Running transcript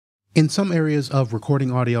In some areas of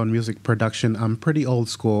recording audio and music production, I'm pretty old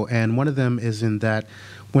school, and one of them is in that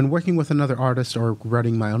when working with another artist or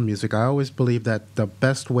writing my own music, I always believe that the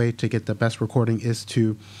best way to get the best recording is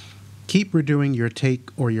to keep redoing your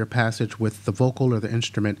take or your passage with the vocal or the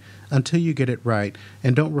instrument until you get it right,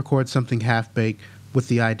 and don't record something half-baked with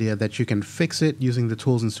the idea that you can fix it using the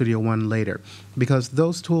tools in Studio One later, because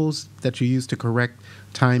those tools that you use to correct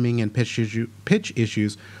timing and pitch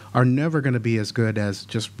issues are never going to be as good as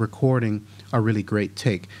just recording a really great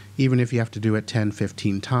take, even if you have to do it 10,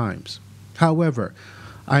 15 times. However,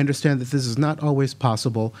 I understand that this is not always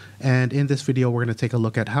possible, and in this video we're going to take a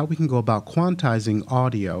look at how we can go about quantizing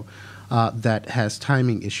audio that has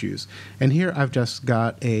timing issues. And here I've just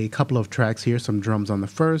got a couple of tracks here, some drums on the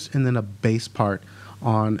first, and then a bass part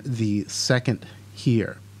on the second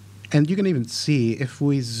here. And you can even see, if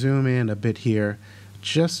we zoom in a bit here,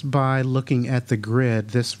 just by looking at the grid,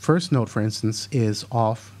 this first note, for instance, is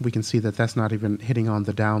off. We can see that that's not even hitting on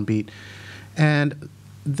the downbeat. And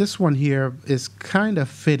this one here is kind of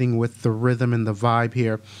fitting with the rhythm and the vibe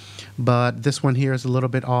here, but this one here is a little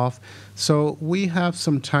bit off. So we have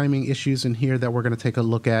some timing issues in here that we're going to take a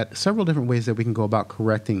look at, several different ways that we can go about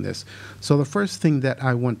correcting this. So the first thing that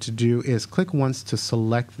I want to do is click once to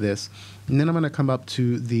select this, and then I'm going to come up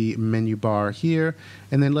to the menu bar here,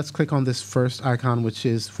 and then let's click on this first icon, which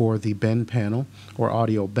is for the bend panel or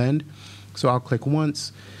audio bend. So I'll click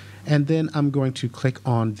once, and then I'm going to click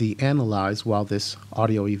on the Analyze while this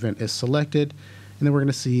audio event is selected. And then we're going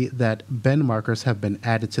to see that bend markers have been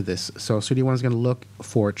added to this. So Studio One is going to look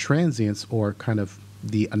for transients, or kind of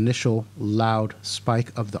the initial loud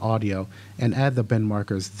spike of the audio, and add the bend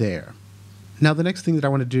markers there. Now the next thing that I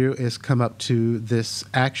want to do is come up to this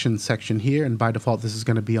action section here, and by default this is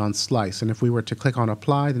going to be on slice. And if we were to click on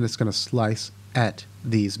apply, then it's going to slice at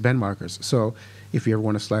these bend markers. So if you ever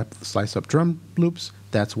want to slice up drum loops,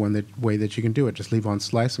 that's one way that you can do it. Just leave on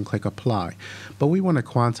slice and click apply. But we want to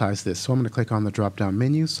quantize this, so I'm going to click on the drop down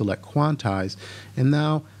menu, select quantize, and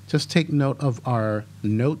now just take note of our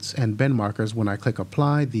notes and bend markers. When I click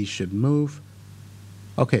apply, these should move.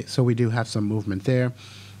 Okay, so we do have some movement there.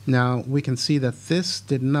 Now we can see that this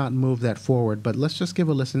did not move that forward, but let's just give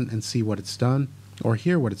a listen and see what it's done, or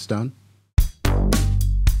hear what it's done.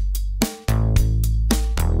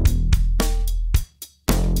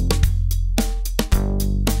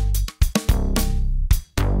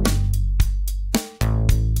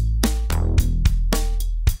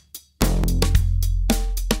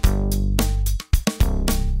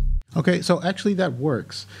 Okay, so actually that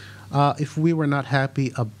works. If we were not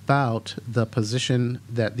happy about the position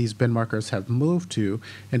that these bend markers have moved to,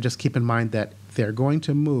 and just keep in mind that they're going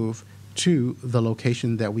to move to the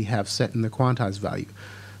location that we have set in the quantize value.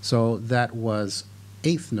 So that was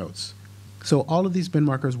eighth notes. So all of these bend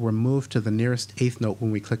markers were moved to the nearest eighth note when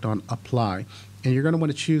we clicked on apply. And you're going to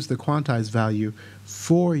want to choose the quantize value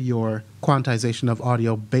for your quantization of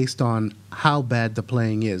audio based on how bad the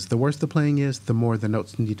playing is. The worse the playing is, the more the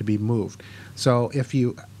notes need to be moved. So if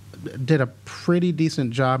you did a pretty decent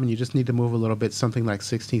job and you just need to move a little bit, something like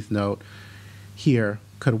 16th note here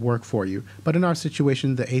could work for you. But in our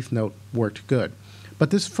situation, the 8th note worked good. But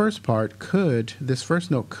this first note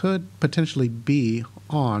could potentially be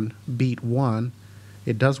on beat 1.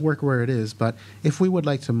 It does work where it is, but if we would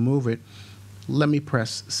like to move it, let me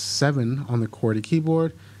press 7 on the QWERTY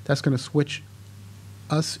keyboard. That's going to switch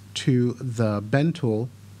us to the bend tool.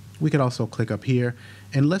 We could also click up here,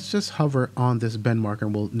 and let's just hover on this bend marker,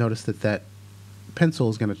 and we'll notice that that pencil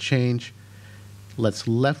is going to change. Let's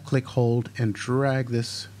left click, hold, and drag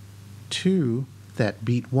this to that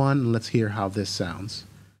beat 1, and let's hear how this sounds.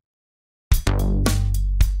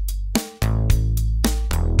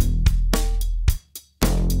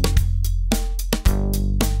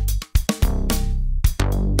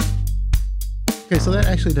 Okay, so that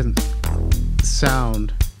actually doesn't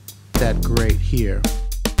sound that great here.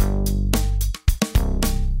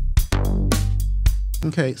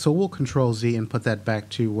 Okay, so we'll Control Z and put that back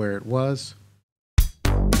to where it was.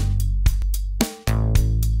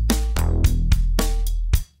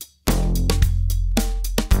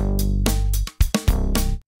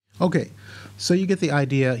 Okay, so you get the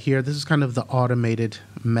idea here. This is kind of the automated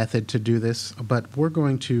method to do this, but we're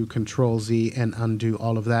going to Control Z and undo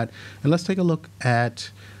all of that. And let's take a look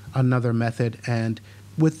at another method. And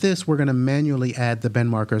with this, we're going to manually add the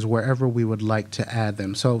bend markers wherever we would like to add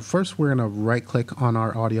them. So first, we're going to right click on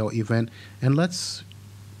our audio event, and let's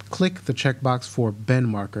click the checkbox for bend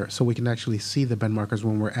marker so we can actually see the bend markers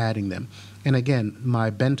when we're adding them. And again,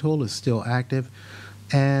 my bend tool is still active,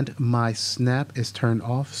 and my snap is turned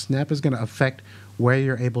off. Snap is going to affect where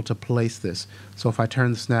you're able to place this. So if I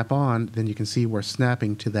turn the snap on, then you can see we're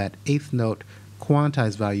snapping to that eighth note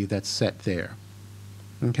quantized value that's set there.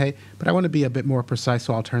 Okay, but I want to be a bit more precise,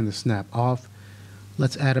 so I'll turn the snap off.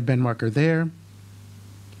 Let's add a bend marker there,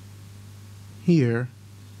 here,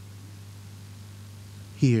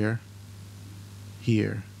 here,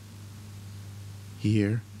 here,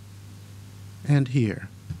 here, and here.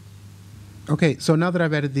 Okay, so now that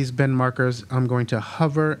I've added these bend markers, I'm going to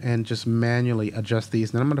hover and just manually adjust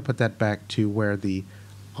these. And then I'm going to put that back to where the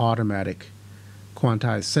automatic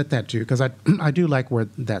quantize set that to, because I do like where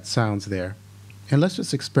that sounds there. And let's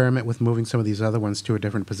just experiment with moving some of these other ones to a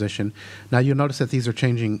different position. Now you'll notice that these are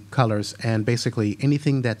changing colors, and basically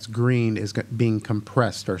anything that's green is being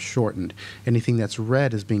compressed or shortened. Anything that's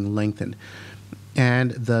red is being lengthened.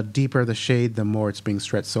 And the deeper the shade, the more it's being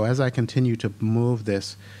stretched. So as I continue to move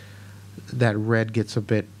this, that red gets a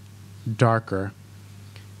bit darker.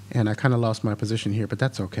 And I kind of lost my position here, but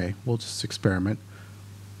that's okay. We'll just experiment.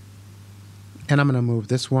 And I'm going to move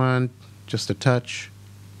this one just a touch.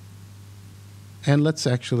 And let's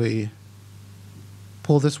actually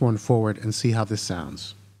pull this one forward and see how this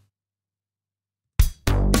sounds.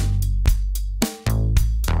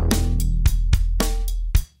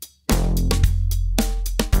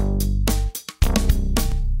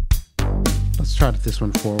 Let's try this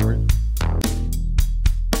one forward.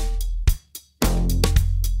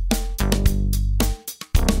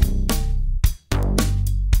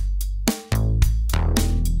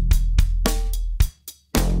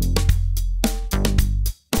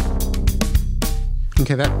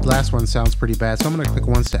 Okay, that last one sounds pretty bad, so I'm going to click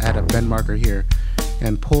once to add a bend marker here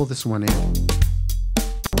and pull this one in.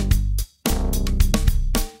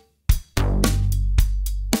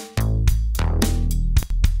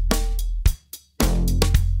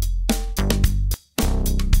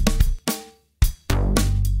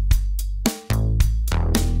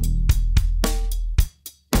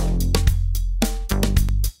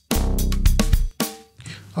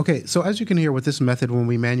 Okay, so as you can hear with this method, when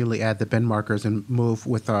we manually add the bend markers and move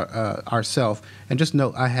with ourself, and just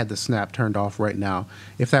note I had the snap turned off right now.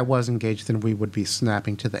 If that was engaged, then we would be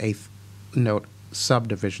snapping to the eighth note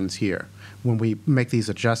subdivisions here when we make these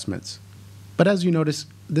adjustments. But as you notice,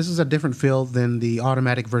 this is a different feel than the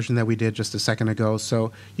automatic version that we did just a second ago,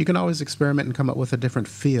 so you can always experiment and come up with a different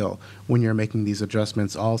feel when you're making these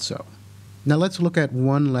adjustments also. Now let's look at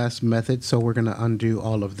one last method, so we're going to undo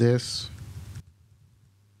all of this.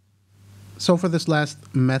 So for this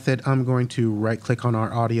last method, I'm going to right-click on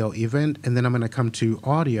our audio event, and then I'm going to come to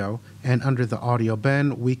audio, and under the audio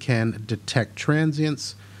bend, we can detect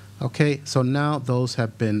transients. Okay, so now those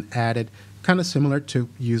have been added, kind of similar to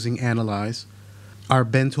using analyze. Our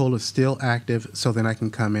bend tool is still active, so then I can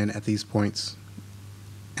come in at these points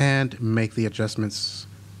and make the adjustments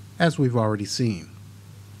as we've already seen.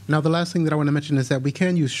 Now the last thing that I want to mention is that we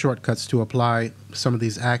can use shortcuts to apply some of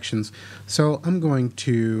these actions. So I'm going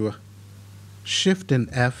to Shift and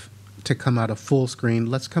F to come out of full screen.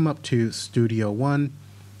 Let's come up to Studio One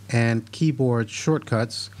and keyboard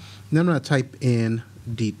shortcuts. And then I'm going to type in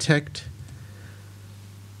detect.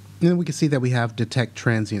 And then we can see that we have detect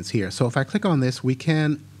transients here. So if I click on this, we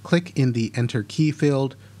can click in the enter key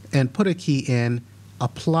field and put a key in,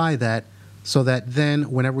 apply that, so that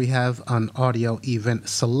then whenever we have an audio event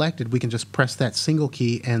selected, we can just press that single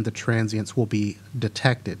key and the transients will be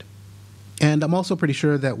detected. And I'm also pretty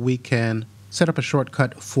sure that we can set up a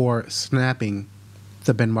shortcut for snapping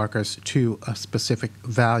the bend markers to a specific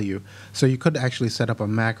value. So you could actually set up a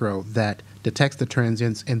macro that detects the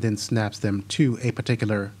transients and then snaps them to a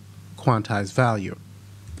particular quantized value.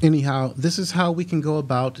 Anyhow, this is how we can go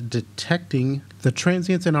about detecting the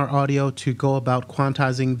transients in our audio to go about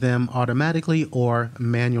quantizing them automatically or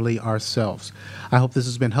manually ourselves. I hope this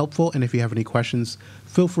has been helpful, and if you have any questions,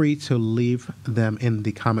 feel free to leave them in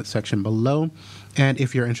the comment section below. And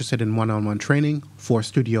if you're interested in one-on-one training for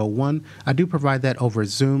Studio One, I do provide that over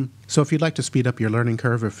Zoom. So if you'd like to speed up your learning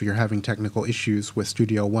curve, if you're having technical issues with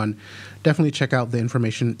Studio One, definitely check out the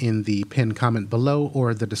information in the pinned comment below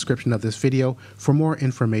or the description of this video for more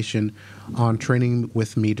information on training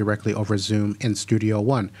with me directly over Zoom in Studio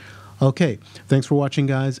One. Okay, thanks for watching,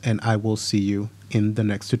 guys, and I will see you in the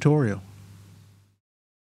next tutorial.